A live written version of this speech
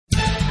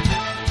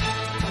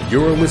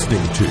You're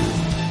listening to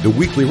the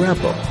Weekly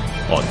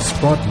Wrap-Up on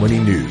Sprott Money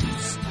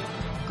News.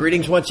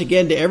 Greetings once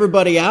again to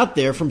everybody out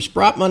there from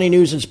Sprott Money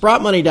News and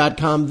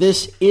SprottMoney.com.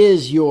 This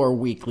is your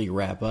Weekly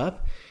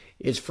Wrap-Up.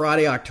 It's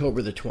Friday,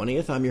 October the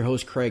 20th. I'm your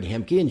host, Craig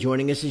Hemke, and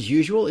joining us as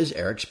usual is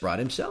Eric Sprott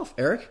himself.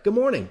 Eric, good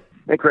morning.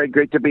 Hey, Craig,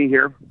 great to be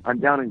here.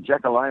 I'm down in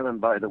Jekyll Island,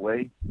 by the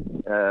way,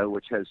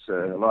 which has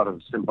a lot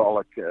of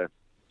symbolic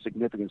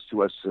significance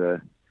to us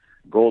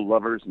gold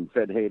lovers and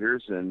Fed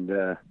haters,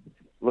 and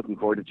looking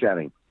forward to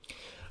chatting.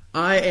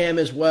 I am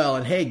as well.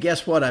 And hey,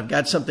 guess what? I've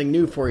got something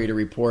new for you to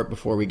report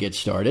before we get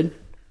started.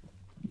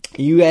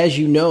 As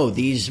you know,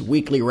 these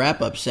weekly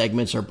wrap-up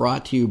segments are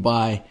brought to you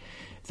by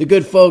the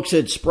good folks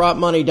at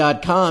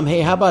SprottMoney.com. Hey,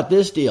 how about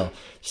this deal?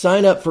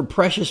 Sign up for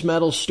precious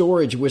metal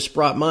storage with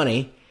Sprott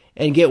Money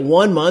and get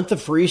 1 month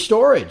of free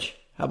storage.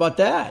 How about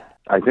that?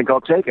 I think I'll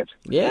take it.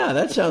 Yeah,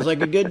 that sounds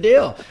like a good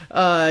deal.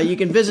 You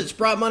can visit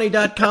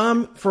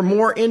SprottMoney.com for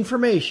more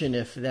information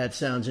if that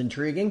sounds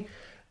intriguing.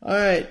 All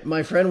right,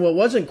 my friend, what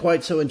wasn't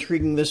quite so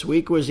intriguing this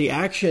week was the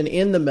action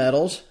in the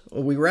metals.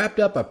 We wrapped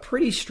up a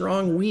pretty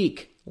strong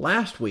week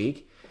last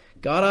week,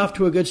 got off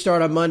to a good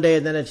start on Monday,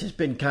 and then it's just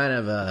been kind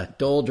of a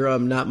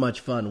doldrum, not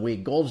much fun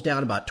week. Gold's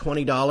down about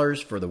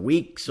 $20 for the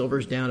week.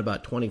 Silver's down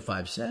about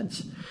 25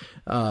 cents.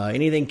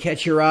 Anything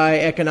catch your eye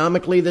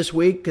economically this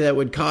week that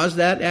would cause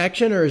that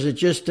action, or is it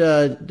just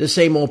the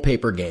same old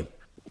paper game?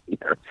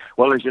 Yeah.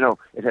 Well, as you know,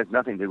 it has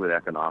nothing to do with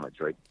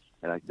economics, right?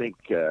 And I think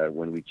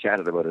when we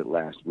chatted about it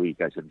last week,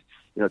 I said,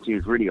 it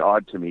seems really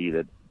odd to me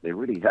that they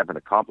really haven't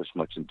accomplished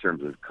much in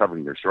terms of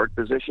covering their short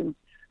position.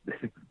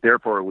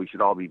 Therefore, we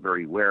should all be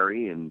very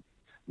wary, and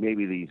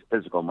maybe these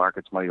physical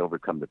markets might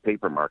overcome the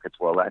paper markets.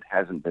 Well, that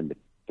hasn't been the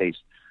case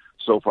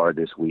so far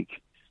this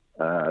week.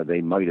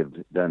 They might have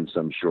done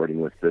some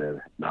shorting with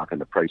knocking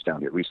the price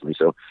down here recently.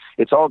 So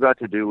it's all got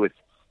to do with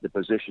the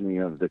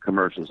positioning of the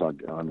commercials on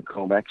the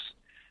COMEX.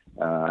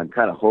 I'm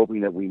kind of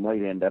hoping that we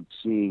might end up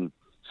seeing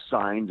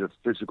signs of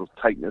physical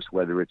tightness,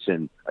 whether it's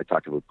in, I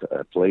talked about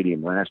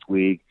palladium last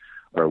week,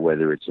 or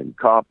whether it's in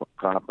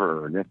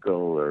copper or nickel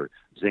or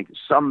zinc,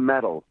 some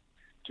metal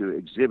to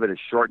exhibit a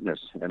shortness,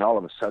 and all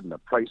of a sudden the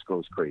price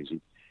goes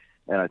crazy.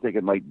 And I think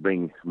it might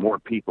bring more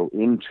people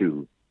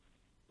into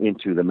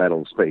the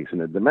metal space.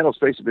 And the metal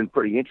space has been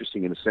pretty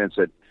interesting in the sense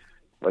that,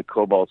 like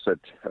cobalt's at,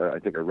 I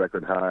think, a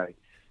record high.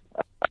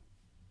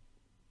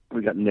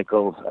 We got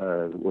nickel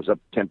was up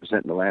 10%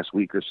 in the last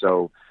week or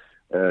so.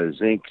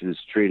 Zinc is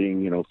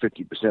trading,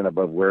 50%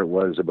 above where it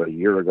was about a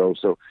year ago.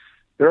 So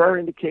there are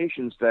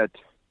indications that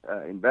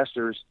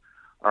investors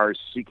are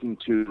seeking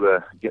to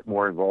get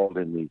more involved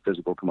in the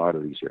physical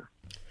commodities here.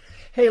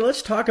 Hey,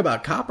 let's talk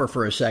about copper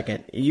for a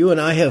second. You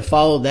and I have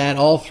followed that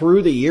all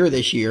through the year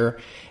this year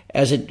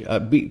as it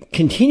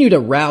continued a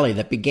rally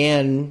that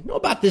began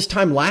about this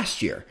time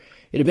last year.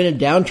 It had been a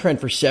downtrend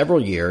for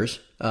several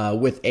years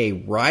with a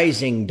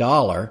rising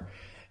dollar.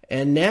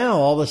 And now,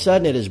 all of a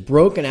sudden, it has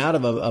broken out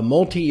of a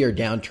multi-year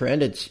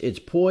downtrend. It's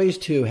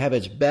poised to have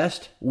its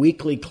best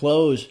weekly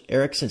close,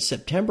 Eric, since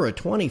September of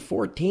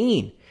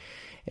 2014.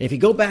 And if you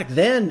go back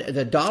then,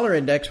 the dollar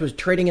index was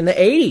trading in the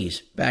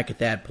 80s back at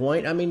that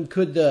point. I mean,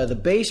 could the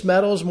base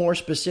metals, more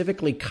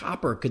specifically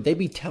copper, could they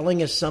be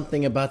telling us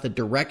something about the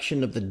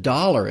direction of the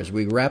dollar as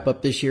we wrap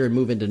up this year and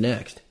move into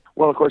next?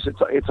 Well, of course,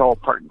 it's all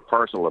part and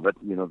parcel of it.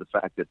 The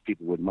fact that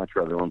people would much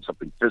rather own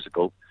something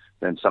physical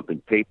than something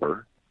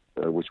paper.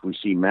 Which we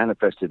see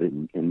manifested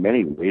in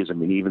many ways. I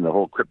mean, even the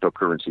whole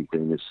cryptocurrency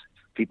thing is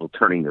people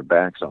turning their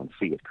backs on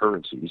fiat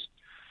currencies,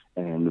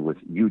 and with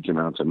huge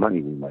amounts of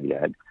money, we might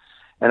add.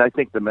 And I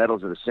think the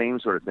metals are the same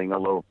sort of thing,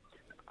 although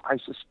I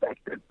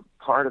suspect that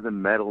part of the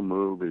metal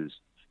move is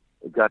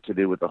it got to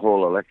do with the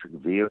whole electric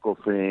vehicle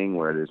thing,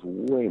 where there's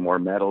way more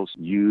metals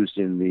used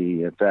in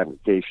the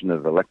fabrication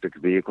of electric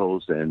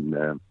vehicles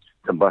and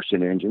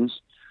combustion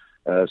engines.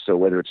 So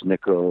whether it's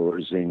nickel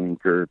or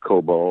zinc or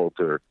cobalt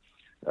or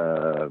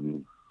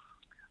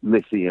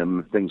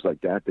lithium, things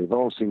like that, they've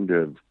all seemed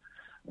to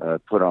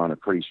have put on a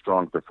pretty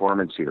strong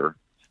performance here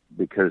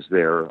because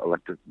they're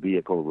electric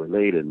vehicle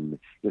related. And,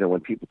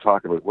 when people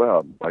talk about,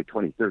 well, by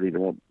 2030,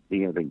 there won't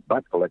be anything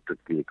but electric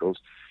vehicles,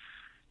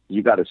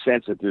 you got a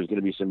sense that there's going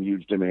to be some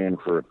huge demand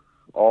for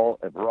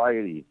a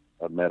variety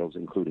of metals,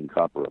 including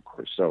copper, of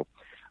course. So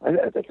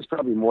I think it's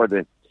probably more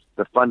the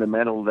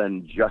fundamental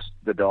than just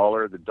the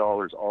dollar. The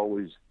dollar's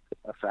always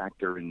a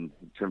factor in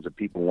terms of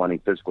people wanting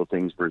physical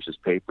things versus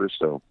paper.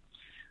 So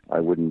I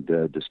wouldn't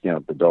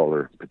discount the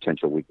dollar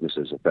potential weakness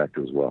as a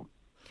factor as well.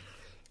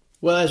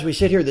 Well, as we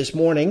sit here this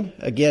morning,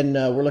 again,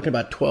 we're looking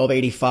about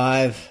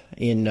 $12.85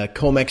 in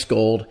COMEX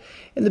gold.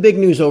 And the big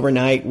news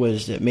overnight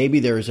was that maybe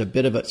there's a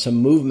bit of some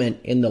movement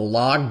in the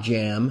log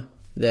jam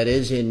that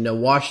is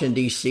in Washington,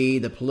 D.C.,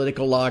 the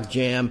political log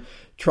jam.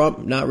 Trump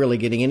not really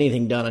getting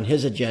anything done on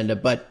his agenda,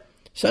 but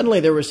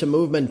suddenly there was some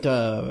movement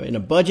in a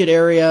budget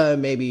area,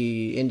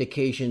 maybe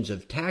indications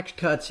of tax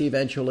cuts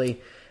eventually.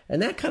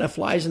 And that kind of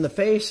flies in the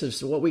face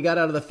of what we got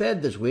out of the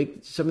Fed this week.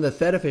 Some of the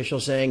Fed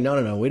officials saying,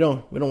 no, we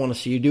don't want to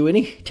see you do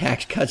any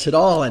tax cuts at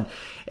all.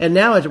 And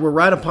now we're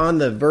right upon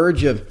the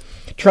verge of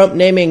Trump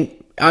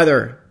naming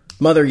either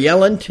Mother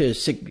Yellen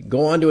to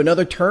go on to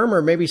another term,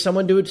 or maybe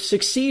someone to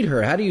succeed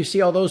her? How do you see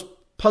all those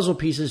puzzle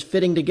pieces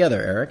fitting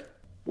together, Eric?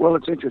 Well,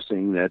 it's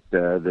interesting that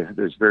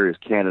there's various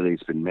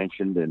candidates been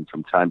mentioned, and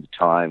from time to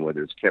time,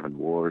 whether it's Kevin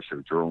Warsh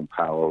or Jerome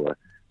Powell,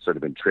 sort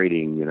of been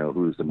trading,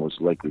 who's the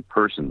most likely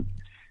person.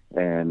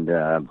 And,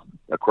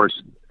 of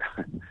course,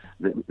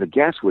 the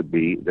guess would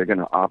be they're going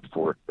to opt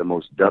for the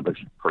most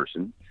dovish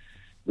person,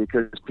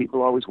 because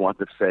people always want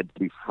the Fed to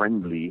be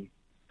friendly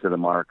to the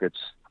markets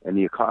and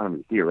the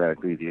economy,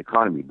 theoretically the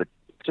economy, but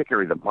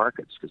particularly the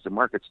markets, because the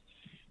markets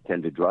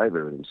tend to drive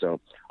everything. So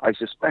I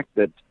suspect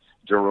that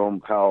Jerome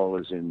Powell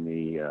is in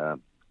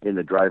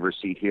the driver's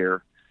seat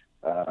here.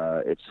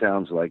 It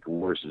sounds like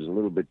Warsh is a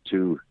little bit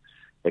too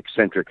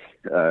eccentric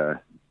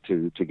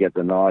to get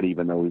the nod,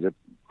 even though he's a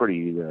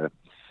pretty a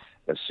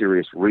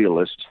serious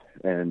realist.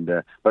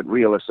 But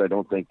realists, I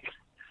don't think,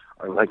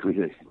 are likely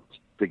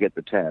to get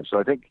the tab. So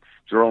I think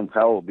Jerome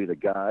Powell will be the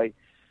guy.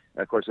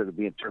 Of course, it would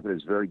be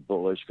interpreted as very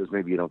bullish, because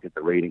maybe you don't get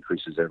the rate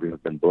increases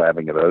everyone's been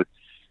blabbing about,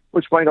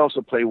 which might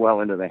also play well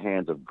into the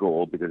hands of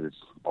gold, because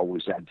it's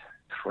always that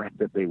threat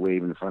that they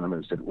wave in front of them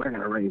and said, we're going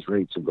to raise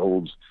rates and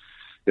gold's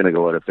going to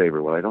go out of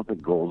favor. Well, I don't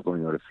think gold's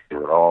going out of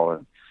favor at all.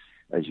 And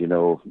as you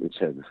know, it's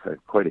had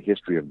quite a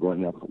history of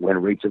going up when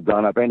rates have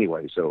gone up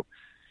anyway. So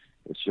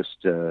it's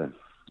just a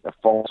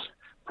false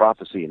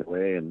prophecy in a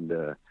way.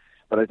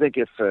 But I think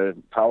if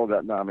Powell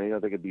got nominated, I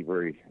think it'd be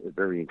very,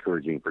 very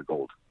encouraging for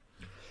gold.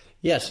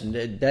 Yes,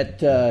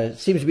 that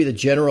seems to be the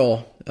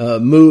general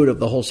mood of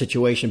the whole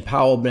situation.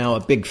 Powell now a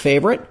big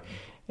favorite,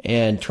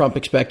 and Trump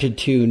expected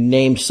to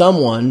name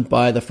someone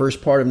by the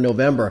first part of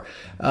November.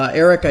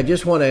 Eric, I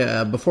just want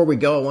to, before we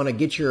go, I want to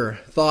get your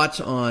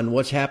thoughts on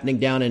what's happening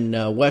down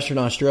in Western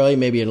Australia,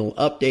 maybe a little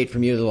update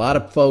from you. There's a lot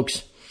of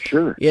folks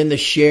in the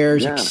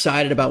shares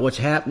excited about what's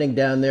happening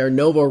down there.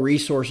 Novo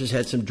Resources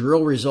had some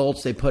drill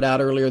results they put out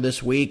earlier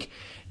this week.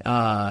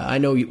 I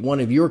know one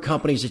of your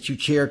companies that you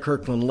chair,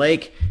 Kirkland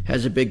Lake,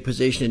 has a big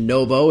position in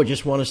Novo. I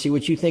just want to see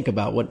what you think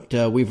about what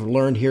we've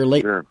learned here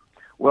lately. Sure.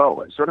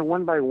 Well, sort of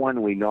one by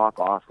one, we knock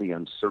off the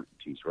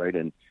uncertainties, right?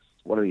 And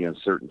one of the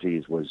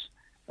uncertainties was,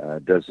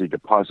 does the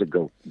deposit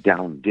go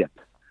down dip?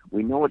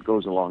 We know it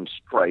goes along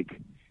strike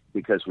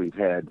because we've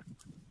had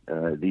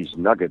these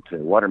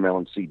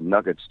watermelon seed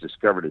nuggets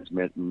discovered as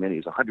many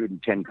as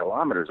 110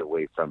 kilometers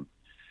away from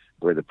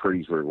where the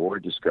Purdy's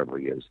Reward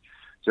discovery is.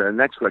 So the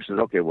next question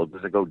is, okay, well,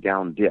 does it go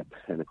down dip?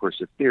 And, of course,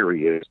 the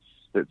theory is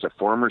that it's a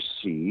former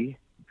sea.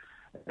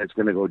 It's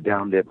going to go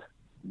down dip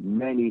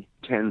many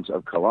tens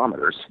of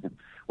kilometers.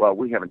 Well,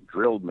 we haven't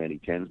drilled many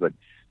tens, but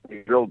they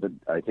drilled,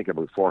 I think,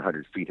 about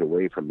 400 feet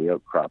away from the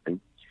outcropping.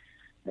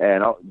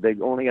 And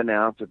they've only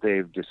announced that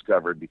they've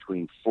discovered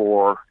between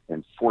 4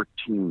 and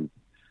 14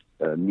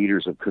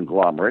 meters of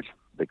conglomerate.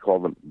 They call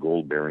them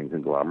gold-bearing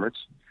conglomerates.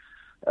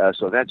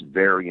 So that's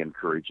very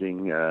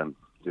encouraging.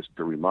 Just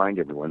to remind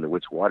everyone, the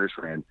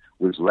Witwatersrand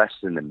was less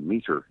than a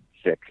meter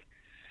thick.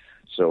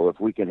 So if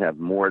we can have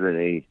more than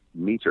a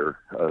meter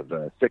of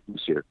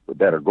thickness here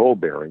that are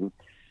gold-bearing,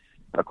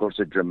 of course,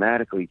 it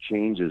dramatically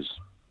changes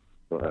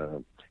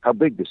how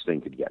big this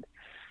thing could get.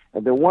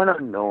 And the one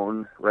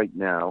unknown right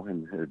now,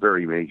 and a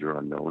very major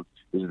unknown,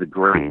 is the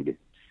grade.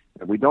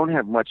 And we don't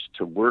have much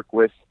to work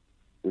with.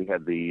 We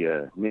had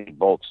the mini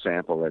bulk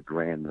sample that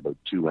ran about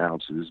 2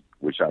 ounces,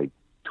 which I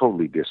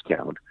totally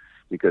discount,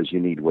 because you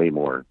need way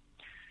more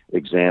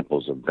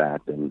examples of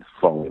that and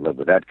falling in love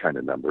with that kind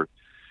of number.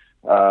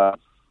 But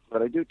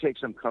I do take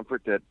some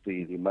comfort that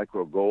the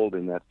micro gold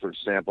in that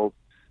first sample,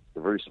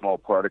 the very small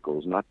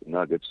particles, not the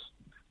nuggets,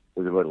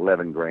 was about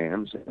 11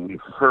 grams. And we've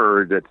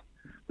heard that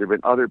there have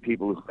been other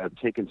people who have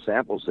taken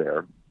samples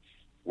there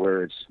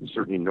where it's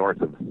certainly north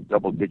of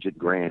double-digit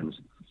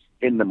grams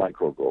in the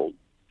micro gold.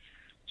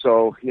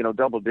 So,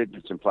 double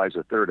digits implies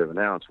a third of an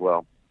ounce.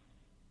 Well,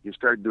 you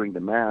start doing the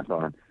math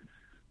on,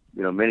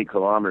 many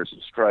kilometers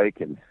of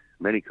strike and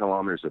many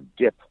kilometers of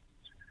dip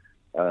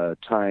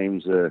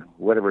times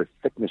whatever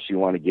thickness you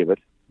want to give it,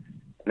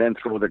 and then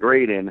throw the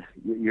grade in,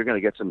 you're going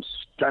to get some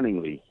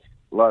stunningly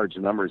large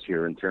numbers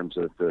here in terms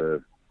of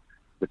the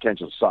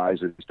potential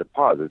size of these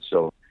deposits.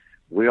 So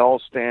we all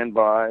stand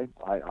by.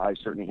 I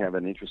certainly have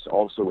an interest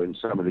also in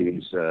some of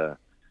these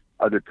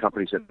other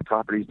companies that have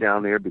properties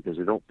down there, because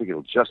I don't think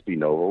it'll just be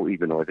Novo,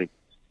 even though I think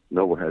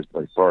Novo has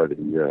by far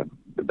the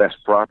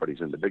best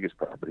properties and the biggest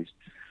properties.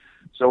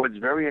 So it's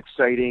very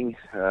exciting.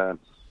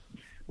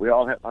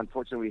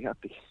 Unfortunately, we have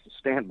to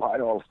stand by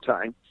all the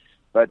time,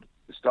 but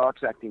the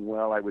stock's acting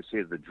well. I would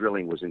say the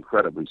drilling was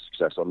incredibly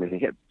successful. I mean, they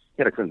hit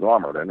a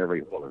conglomerate on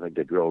every hole. I think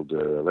they drilled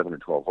 11 or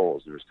 12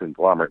 holes. There was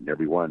conglomerate in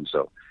every one.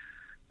 So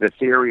the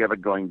theory of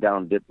it going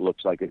down dip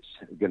looks like it's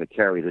going to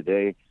carry the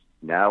day.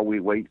 Now we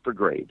wait for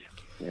grade.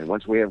 And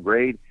once we have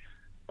grade,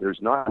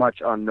 there's not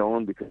much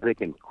unknown, because they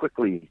can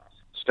quickly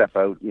step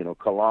out,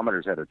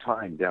 kilometers at a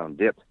time down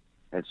dip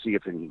and see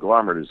if the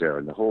conglomerate is there.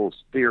 And the whole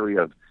theory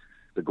of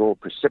the gold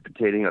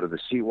precipitating out of the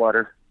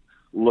seawater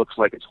looks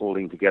like it's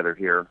holding together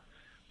here.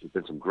 There's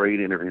been some great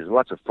interviews.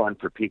 Lots of fun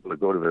for people to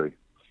go to the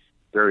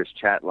various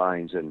chat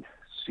lines and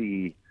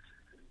see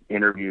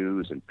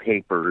interviews and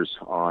papers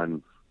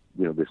on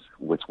this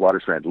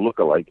Witwatersrand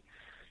look-alike,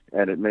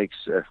 and it makes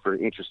for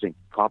interesting,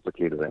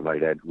 complicated, I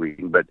might add,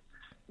 reading, but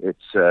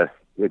it's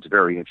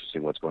very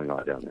interesting what's going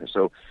on down there.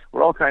 So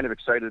we're all kind of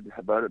excited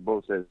about it,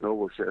 both as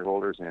Noble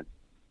shareholders, and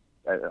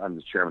I'm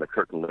the chairman of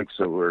Kirkland Lake,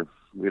 so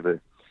we have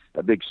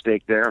a big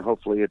stake there, and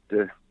hopefully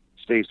it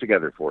stays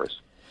together for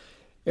us.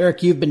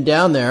 Eric, you've been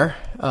down there.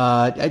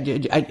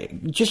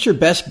 Just your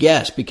best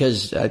guess,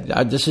 because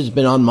this has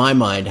been on my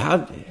mind.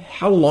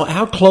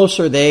 How close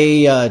are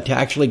they to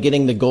actually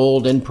getting the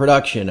gold in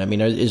production? I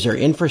mean, is there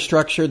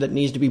infrastructure that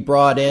needs to be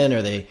brought in?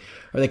 Are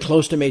they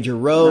close to major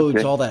roads?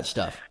 Okay. All that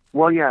stuff.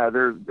 Well, yeah,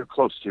 they're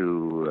close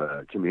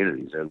to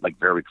communities. They're like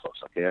very close.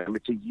 Okay, I mean,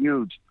 it's a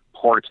huge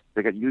port.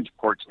 They got huge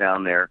ports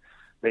down there.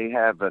 They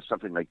have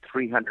something like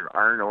 300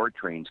 iron ore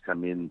trains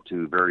come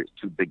into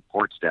two big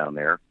ports down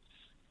there.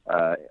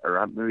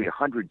 Or maybe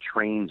 100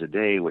 trains a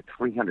day with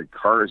 300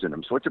 cars in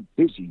them. So it's a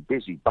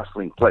busy,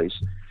 bustling place.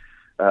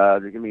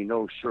 There's going to be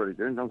no shortage.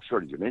 There's no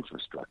shortage of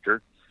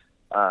infrastructure.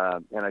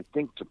 And I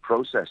think to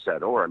process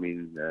that ore, I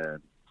mean,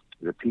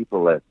 the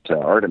people at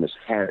Artemis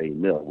had a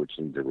mill, which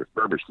needs a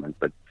refurbishment.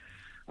 But,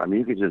 I mean,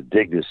 you could just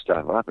dig this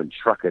stuff up and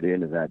truck it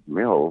into that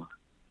mill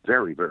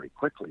very, very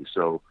quickly.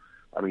 So,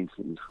 I mean,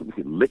 we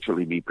could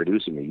literally be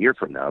producing a year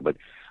from now. But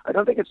I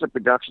don't think it's the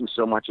production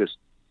so much as,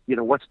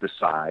 what's the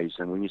size?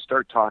 And when you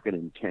start talking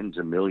in tens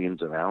of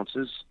millions of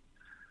ounces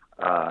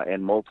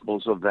and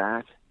multiples of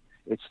that,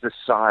 it's the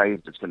size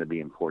that's going to be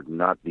important,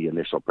 not the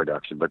initial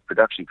production. But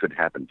production could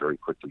happen very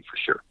quickly for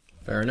sure.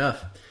 Fair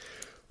enough.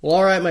 Well,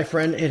 all right, my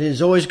friend. It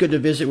is always good to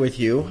visit with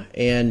you.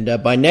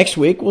 And by next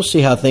week, we'll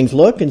see how things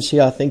look and see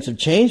how things have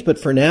changed. But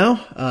for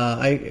now,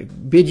 I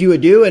bid you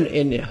adieu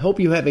and hope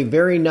you have a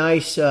very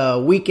nice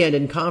weekend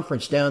and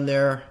conference down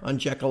there on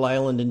Jekyll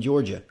Island in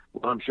Georgia.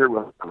 Well, I'm sure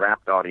we'll have a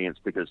rapt audience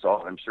because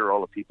I'm sure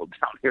all the people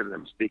down here that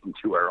I'm speaking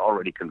to are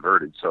already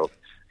converted. So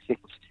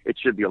it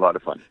should be a lot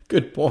of fun.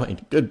 Good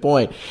point.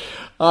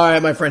 All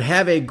right, my friend,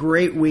 have a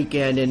great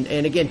weekend.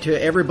 And again,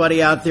 to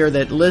everybody out there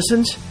that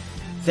listens,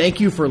 thank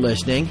you for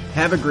listening.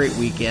 Have a great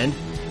weekend,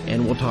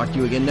 and we'll talk to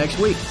you again next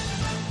week.